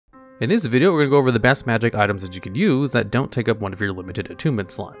In this video, we're going to go over the best magic items that you can use that don't take up one of your limited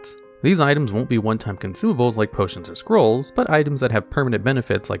attunement slots. These items won't be one-time consumables like potions or scrolls, but items that have permanent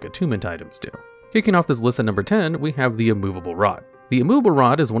benefits like attunement items do. Kicking off this list at number 10, we have the Immovable Rod. The Immovable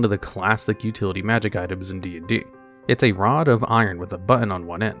Rod is one of the classic utility magic items in D&D. It's a rod of iron with a button on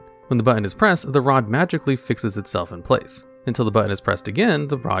one end. When the button is pressed, the rod magically fixes itself in place. Until the button is pressed again,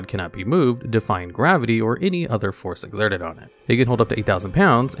 the rod cannot be moved, defying gravity or any other force exerted on it. It can hold up to 8,000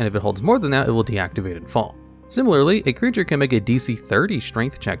 pounds, and if it holds more than that, it will deactivate and fall. Similarly, a creature can make a DC 30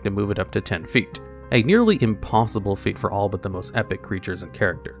 strength check to move it up to 10 feet, a nearly impossible feat for all but the most epic creatures and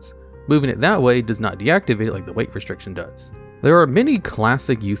characters. Moving it that way does not deactivate it like the weight restriction does. There are many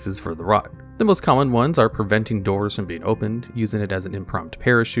classic uses for the rod. The most common ones are preventing doors from being opened, using it as an impromptu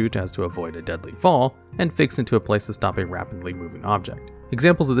parachute as to avoid a deadly fall, and fixed into a place to stop a rapidly moving object.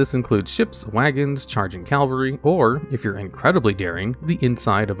 Examples of this include ships, wagons, charging cavalry, or, if you're incredibly daring, the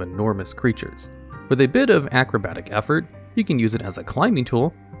inside of enormous creatures. With a bit of acrobatic effort, you can use it as a climbing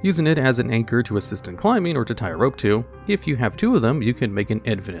tool, using it as an anchor to assist in climbing or to tie a rope to. If you have two of them, you can make an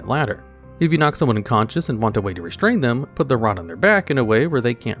infinite ladder. If you knock someone unconscious and want a way to restrain them, put the rod on their back in a way where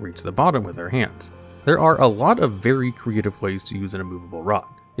they can't reach the bottom with their hands. There are a lot of very creative ways to use an immovable rod.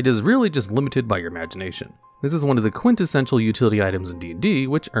 It is really just limited by your imagination. This is one of the quintessential utility items in D&D,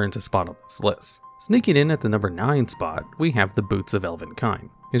 which earns a spot on this list. Sneaking in at the number 9 spot, we have the Boots of Elvenkind.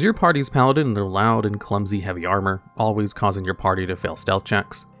 Is your party's paladin in their loud and clumsy heavy armor, always causing your party to fail stealth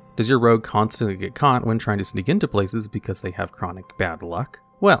checks? Does your rogue constantly get caught when trying to sneak into places because they have chronic bad luck?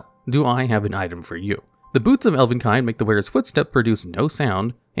 Well, do I have an item for you. The Boots of Elvenkind make the wearer's footstep produce no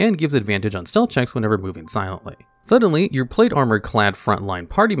sound and gives advantage on stealth checks whenever moving silently. Suddenly, your plate armor clad frontline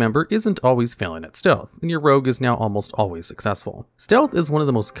party member isn't always failing at stealth, and your rogue is now almost always successful. Stealth is one of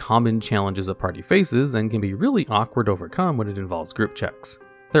the most common challenges a party faces and can be really awkward to overcome when it involves group checks.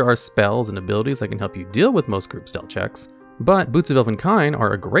 There are spells and abilities that can help you deal with most group stealth checks, but Boots of Elvenkind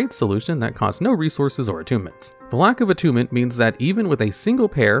are a great solution that costs no resources or attunements. The lack of attunement means that even with a single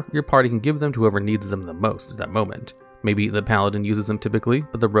pair, your party can give them to whoever needs them the most at that moment. Maybe the paladin uses them typically,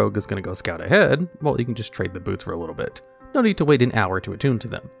 but the rogue is going to go scout ahead. Well, you can just trade the boots for a little bit. No need to wait an hour to attune to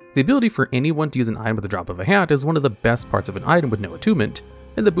them. The ability for anyone to use an item with the drop of a hat is one of the best parts of an item with no attunement,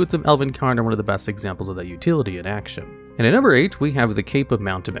 and the Boots of Elvenkind are one of the best examples of that utility in action. And at number 8, we have the Cape of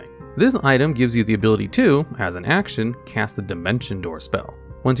Mountebank. This item gives you the ability to, as an action, cast the Dimension Door spell.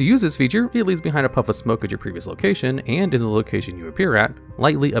 Once you use this feature, it leaves behind a puff of smoke at your previous location and in the location you appear at,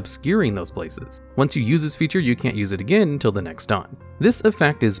 lightly obscuring those places. Once you use this feature, you can't use it again until the next dawn. This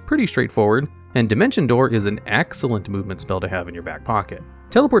effect is pretty straightforward, and Dimension Door is an excellent movement spell to have in your back pocket.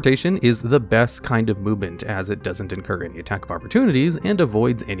 Teleportation is the best kind of movement as it doesn't incur any attack of opportunities and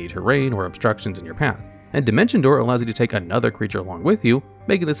avoids any terrain or obstructions in your path. And Dimension Door allows you to take another creature along with you,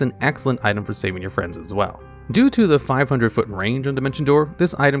 making this an excellent item for saving your friends as well. Due to the 500-foot range on Dimension Door,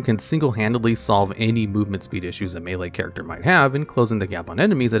 this item can single-handedly solve any movement speed issues a melee character might have in closing the gap on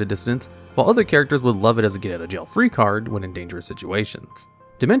enemies at a distance, while other characters would love it as a get-out-of-jail-free card when in dangerous situations.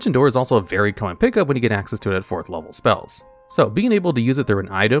 Dimension Door is also a very common pickup when you get access to it at 4th level spells. So being able to use it through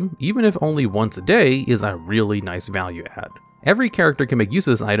an item, even if only once a day, is a really nice value add. Every character can make use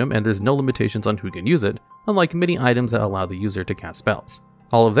of this item and there's no limitations on who can use it, unlike many items that allow the user to cast spells.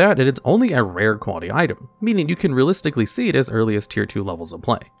 All of that, and it's only a rare quality item, meaning you can realistically see it as early as tier 2 levels of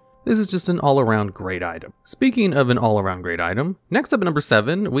play. This is just an all-around great item. Speaking of an all-around great item, next up at number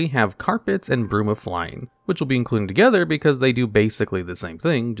 7, we have Carpets and Broom of Flying, which will be included together because they do basically the same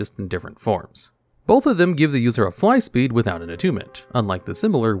thing, just in different forms. Both of them give the user a fly speed without an attunement, unlike the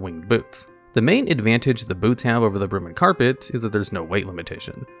similar winged boots. The main advantage the boots have over the broom and carpet is that there's no weight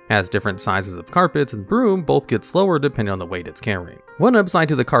limitation, as different sizes of carpets and broom both get slower depending on the weight it's carrying. One upside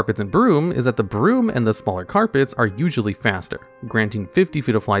to the carpets and broom is that the broom and the smaller carpets are usually faster, granting 50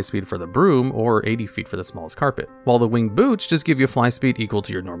 feet of fly speed for the broom or 80 feet for the smallest carpet, while the winged boots just give you fly speed equal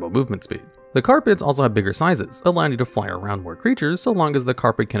to your normal movement speed. The carpets also have bigger sizes, allowing you to fly around more creatures so long as the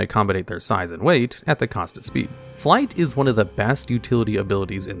carpet can accommodate their size and weight at the cost of speed. Flight is one of the best utility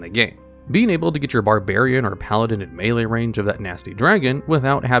abilities in the game. Being able to get your barbarian or paladin in melee range of that nasty dragon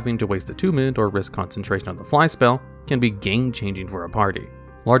without having to waste attunement or risk concentration on the fly spell can be game-changing for a party.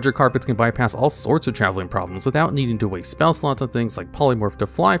 Larger carpets can bypass all sorts of traveling problems without needing to waste spell slots on things like polymorph to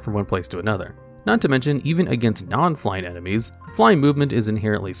fly from one place to another. Not to mention, even against non-flying enemies, flying movement is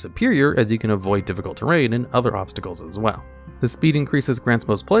inherently superior as you can avoid difficult terrain and other obstacles as well. The speed increases grants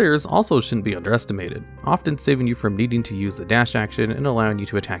most players also shouldn't be underestimated, often saving you from needing to use the dash action and allowing you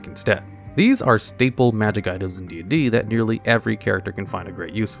to attack instead. These are staple magic items in D&D that nearly every character can find a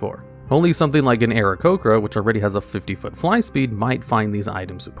great use for. Only something like an Aarakocra, which already has a 50-foot fly speed, might find these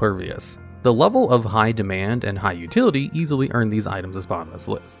items superfluous. The level of high demand and high utility easily earn these items a spot on this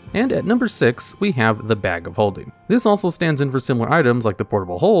list. And at number 6, we have the Bag of Holding. This also stands in for similar items like the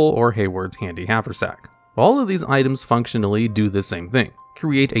Portable Hole or Hayward's handy Haversack. All of these items functionally do the same thing: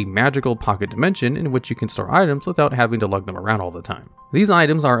 create a magical pocket dimension in which you can store items without having to lug them around all the time. These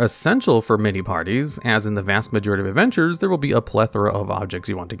items are essential for many parties, as in the vast majority of adventures there will be a plethora of objects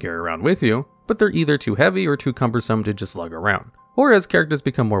you want to carry around with you, but they're either too heavy or too cumbersome to just lug around. Or as characters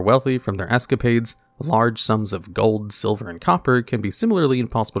become more wealthy from their escapades, large sums of gold, silver, and copper can be similarly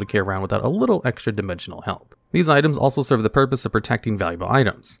impossible to carry around without a little extra dimensional help. These items also serve the purpose of protecting valuable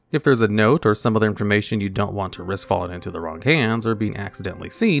items. If there's a note or some other information you don't want to risk falling into the wrong hands or being accidentally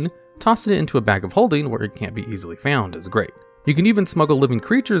seen, tossing it into a bag of holding where it can't be easily found is great. You can even smuggle living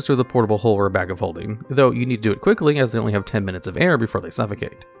creatures through the portable hole or bag of holding, though you need to do it quickly as they only have 10 minutes of air before they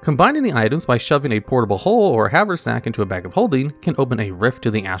suffocate. Combining the items by shoving a portable hole or haversack into a bag of holding can open a rift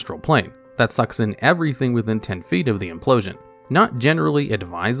to the astral plane that sucks in everything within 10 feet of the implosion. Not generally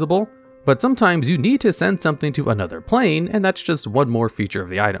advisable, but sometimes you need to send something to another plane, and that's just one more feature of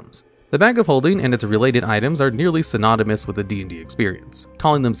the items. The bag of holding and its related items are nearly synonymous with the D&D experience.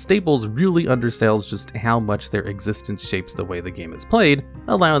 Calling them staples really undersells just how much their existence shapes the way the game is played,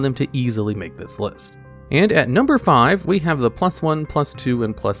 allowing them to easily make this list. And at number 5, we have the +1, +2,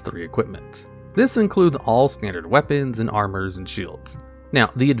 and +3 equipments. This includes all standard weapons and armors and shields. Now,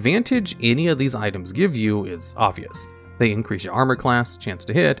 the advantage any of these items give you is obvious. They increase your armor class, chance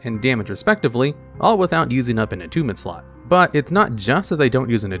to hit, and damage respectively, all without using up an attunement slot. But it's not just that they don't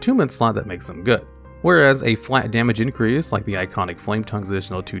use an attunement slot that makes them good. Whereas a flat damage increase, like the iconic Flame Tongue's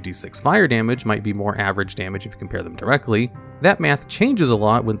additional 2d6 fire damage, might be more average damage if you compare them directly, that math changes a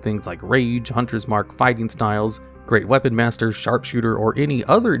lot when things like Rage, Hunter's Mark, Fighting Styles, Great Weapon Master, Sharpshooter, or any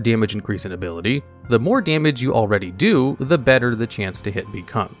other damage increasing ability. The more damage you already do, the better the chance to hit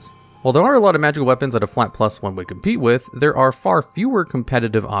becomes. While there are a lot of magical weapons that a flat +1 would compete with, there are far fewer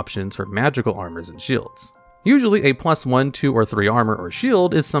competitive options for magical armors and shields. Usually a +1, 2, or 3 armor or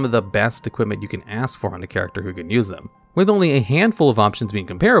shield is some of the best equipment you can ask for on a character who can use them, with only a handful of options being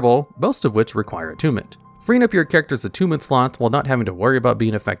comparable, most of which require attunement. Freeing up your character's attunement slot while not having to worry about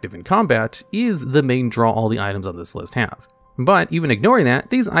being effective in combat is the main draw all the items on this list have. But even ignoring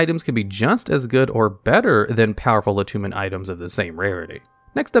that, these items can be just as good or better than powerful attunement items of the same rarity.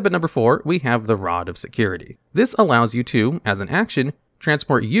 Next up at number 4, we have the Rod of Security. This allows you to, as an action,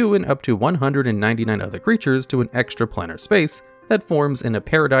 transport you and up to 199 other creatures to an extraplanar space that forms in a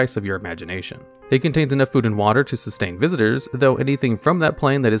paradise of your imagination. It contains enough food and water to sustain visitors, though anything from that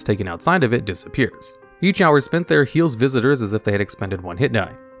plane that is taken outside of it disappears. Each hour spent there heals visitors as if they had expended 1 hit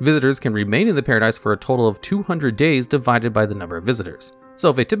die. Visitors can remain in the paradise for a total of 200 days divided by the number of visitors.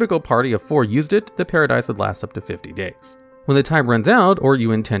 So if a typical party of 4 used it, the paradise would last up to 50 days. When the time runs out, or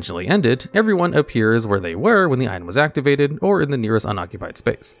you intentionally end it, everyone appears where they were when the item was activated, or in the nearest unoccupied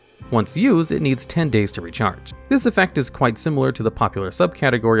space. Once used, it needs 10 days to recharge. This effect is quite similar to the popular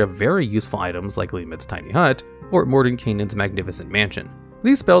subcategory of very useful items like Liamid's Tiny Hut, or Mordenkainen's Magnificent Mansion.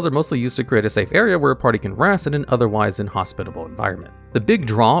 These spells are mostly used to create a safe area where a party can rest in an otherwise inhospitable environment. The big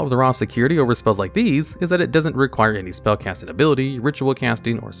draw of the Rod of Security over spells like these is that it doesn't require any spellcasting ability, ritual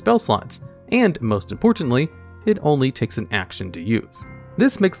casting, or spell slots, and most importantly, it only takes an action to use.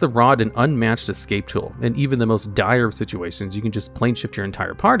 This makes the Rod an unmatched escape tool, and even the most dire of situations you can just plane shift your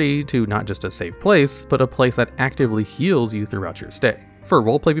entire party to not just a safe place, but a place that actively heals you throughout your stay. For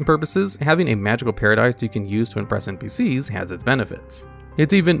role-playing purposes, having a magical paradise you can use to impress NPCs has its benefits.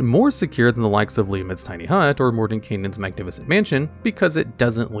 It's even more secure than the likes of Liamid's Tiny Hut or Mordenkainen's Magnificent Mansion because it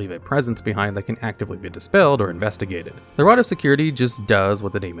doesn't leave a presence behind that can actively be dispelled or investigated. The Rod of Security just does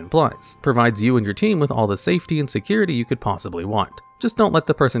what the name implies, provides you and your team with all the safety and security you could possibly want. Just don't let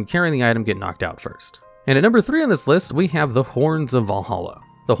the person carrying the item get knocked out first. And at number 3 on this list, we have the Horns of Valhalla.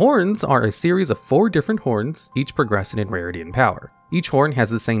 The horns are a series of 4 different horns, each progressing in rarity and power. Each horn has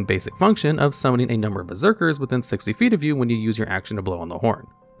the same basic function of summoning a number of berserkers within 60 feet of you when you use your action to blow on the horn.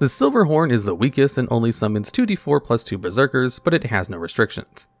 The silver horn is the weakest and only summons 2d4 plus 2 berserkers, but it has no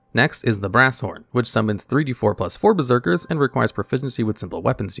restrictions. Next is the brass horn, which summons 3d4 plus 4 berserkers and requires proficiency with simple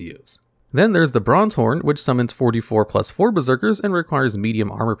weapons to use. Then there's the bronze horn, which summons 4d4 plus 4 berserkers and requires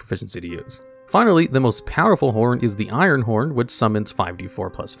medium armor proficiency to use. Finally, the most powerful horn is the iron horn, which summons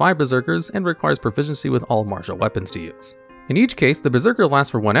 5d4 plus 5 berserkers and requires proficiency with all martial weapons to use. In each case, the berserker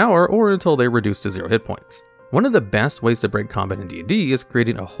lasts for 1 hour or until they reduce to 0 hit points. One of the best ways to break combat in D&D is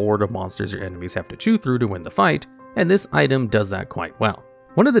creating a horde of monsters your enemies have to chew through to win the fight, and this item does that quite well.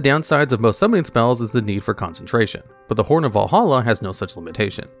 One of the downsides of most summoning spells is the need for concentration, but the Horn of Valhalla has no such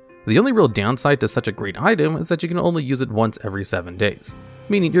limitation. The only real downside to such a great item is that you can only use it once every 7 days,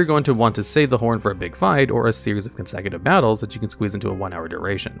 meaning you're going to want to save the horn for a big fight or a series of consecutive battles that you can squeeze into a 1-hour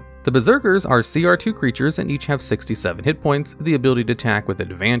duration. The Berserkers are CR2 creatures and each have 67 hit points, the ability to attack with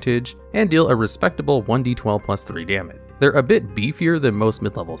advantage, and deal a respectable 1d12 plus 3 damage. They're a bit beefier than most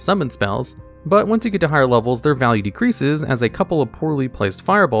mid-level summon spells, but once you get to higher levels, their value decreases as a couple of poorly placed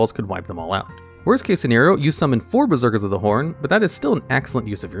fireballs could wipe them all out. Worst case scenario, you summon 4 Berserkers of the Horn, but that is still an excellent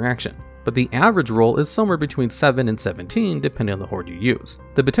use of your action. But the average roll is somewhere between 7 and 17 depending on the horde you use.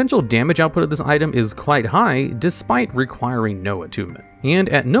 The potential damage output of this item is quite high despite requiring no attunement. And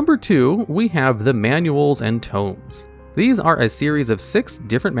at number 2, we have the Manuals and Tomes. These are a series of 6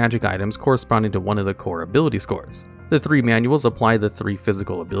 different magic items corresponding to one of the core ability scores. The 3 manuals apply the 3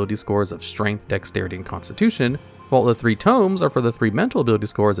 physical ability scores of Strength, Dexterity, and Constitution, while the 3 tomes are for the 3 mental ability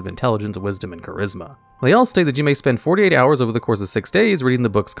scores of Intelligence, Wisdom, and Charisma. They all state that you may spend 48 hours over the course of 6 days reading the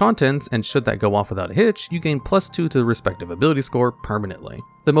book's contents, and should that go off without a hitch, you gain +2 to the respective ability score permanently.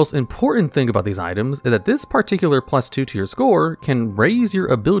 The most important thing about these items is that this particular +2 to your score can raise your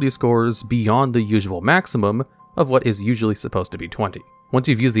ability scores beyond the usual maximum of what is usually supposed to be 20. Once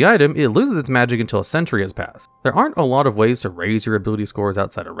you've used the item, it loses its magic until a century has passed. There aren't a lot of ways to raise your ability scores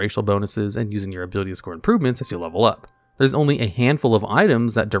outside of racial bonuses and using your ability score improvements as you level up. There's only a handful of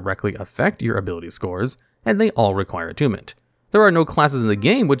items that directly affect your ability scores, and they all require attunement. There are no classes in the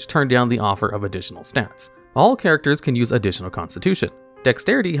game which turn down the offer of additional stats. All characters can use additional Constitution.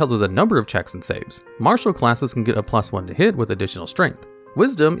 Dexterity helps with a number of checks and saves. Martial classes can get a +1 to hit with additional strength.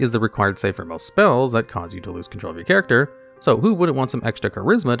 Wisdom is the required save for most spells that cause you to lose control of your character, so who wouldn't want some extra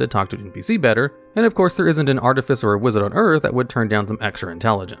charisma to talk to an NPC better? And of course there isn't an artificer or a wizard on Earth that would turn down some extra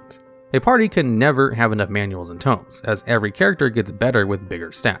intelligence. A party can never have enough manuals and tomes, as every character gets better with bigger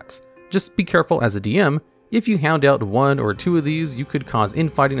stats. Just be careful as a DM, if you hound out 1 or 2 of these, you could cause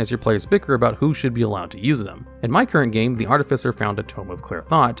infighting as your players bicker about who should be allowed to use them. In my current game, the artificer found a Tome of Clear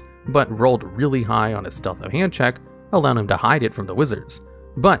Thought, but rolled really high on a stealth of hand check, allowing him to hide it from the wizards.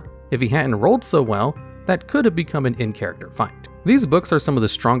 But if he hadn't rolled so well, that could have become an in-character fight. These books are some of the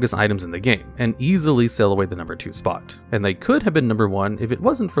strongest items in the game, and easily sail away the number 2 spot, and they could have been number 1 if it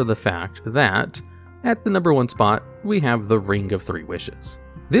wasn't for the fact that, at the number 1 spot, we have the Ring of 3 Wishes.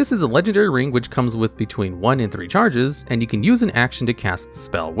 This is a legendary ring which comes with between 1 and 3 charges, and you can use an action to cast the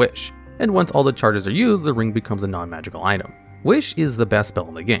spell Wish, and once all the charges are used, the ring becomes a non-magical item. Wish is the best spell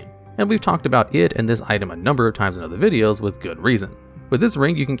in the game, and we've talked about it and this item a number of times in other videos with good reason. With this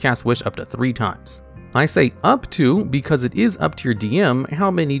ring, you can cast Wish up to 3 times. I say up to because it is up to your DM how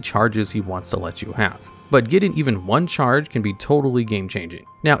many charges he wants to let you have, but getting even 1 charge can be totally game-changing.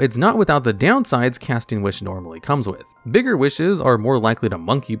 Now, it's not without the downsides casting Wish normally comes with. Bigger wishes are more likely to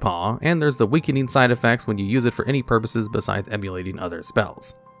monkey paw, and there's the weakening side effects when you use it for any purposes besides emulating other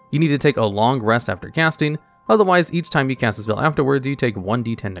spells. You need to take a long rest after casting, otherwise each time you cast a spell afterwards you take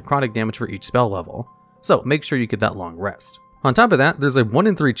 1d10 necrotic damage for each spell level, so make sure you get that long rest. On top of that, there's a 1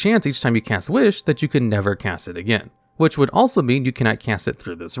 in 3 chance each time you cast Wish that you can never cast it again, which would also mean you cannot cast it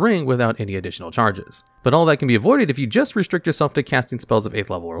through this ring without any additional charges. But all that can be avoided if you just restrict yourself to casting spells of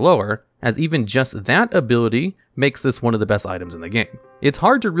 8th level or lower, as even just that ability makes this one of the best items in the game. It's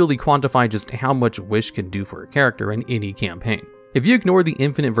hard to really quantify just how much Wish can do for a character in any campaign. If you ignore the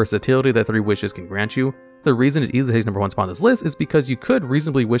infinite versatility that 3 wishes can grant you, the reason it easily takes number 1 spot on this list is because you could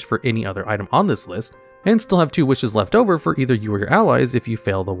reasonably wish for any other item on this list, and still have 2 wishes left over for either you or your allies if you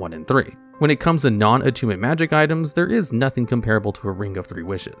fail the 1 in 3. When it comes to non-attunement magic items, there is nothing comparable to a Ring of 3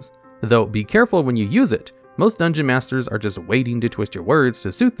 Wishes. Though be careful when you use it, most dungeon masters are just waiting to twist your words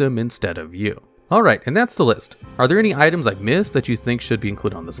to suit them instead of you. Alright, and that's the list. Are there any items I've missed that you think should be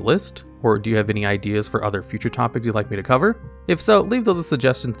included on this list? Or do you have any ideas for other future topics you'd like me to cover? If so, leave those as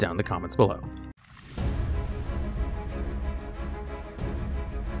suggestions down in the comments below.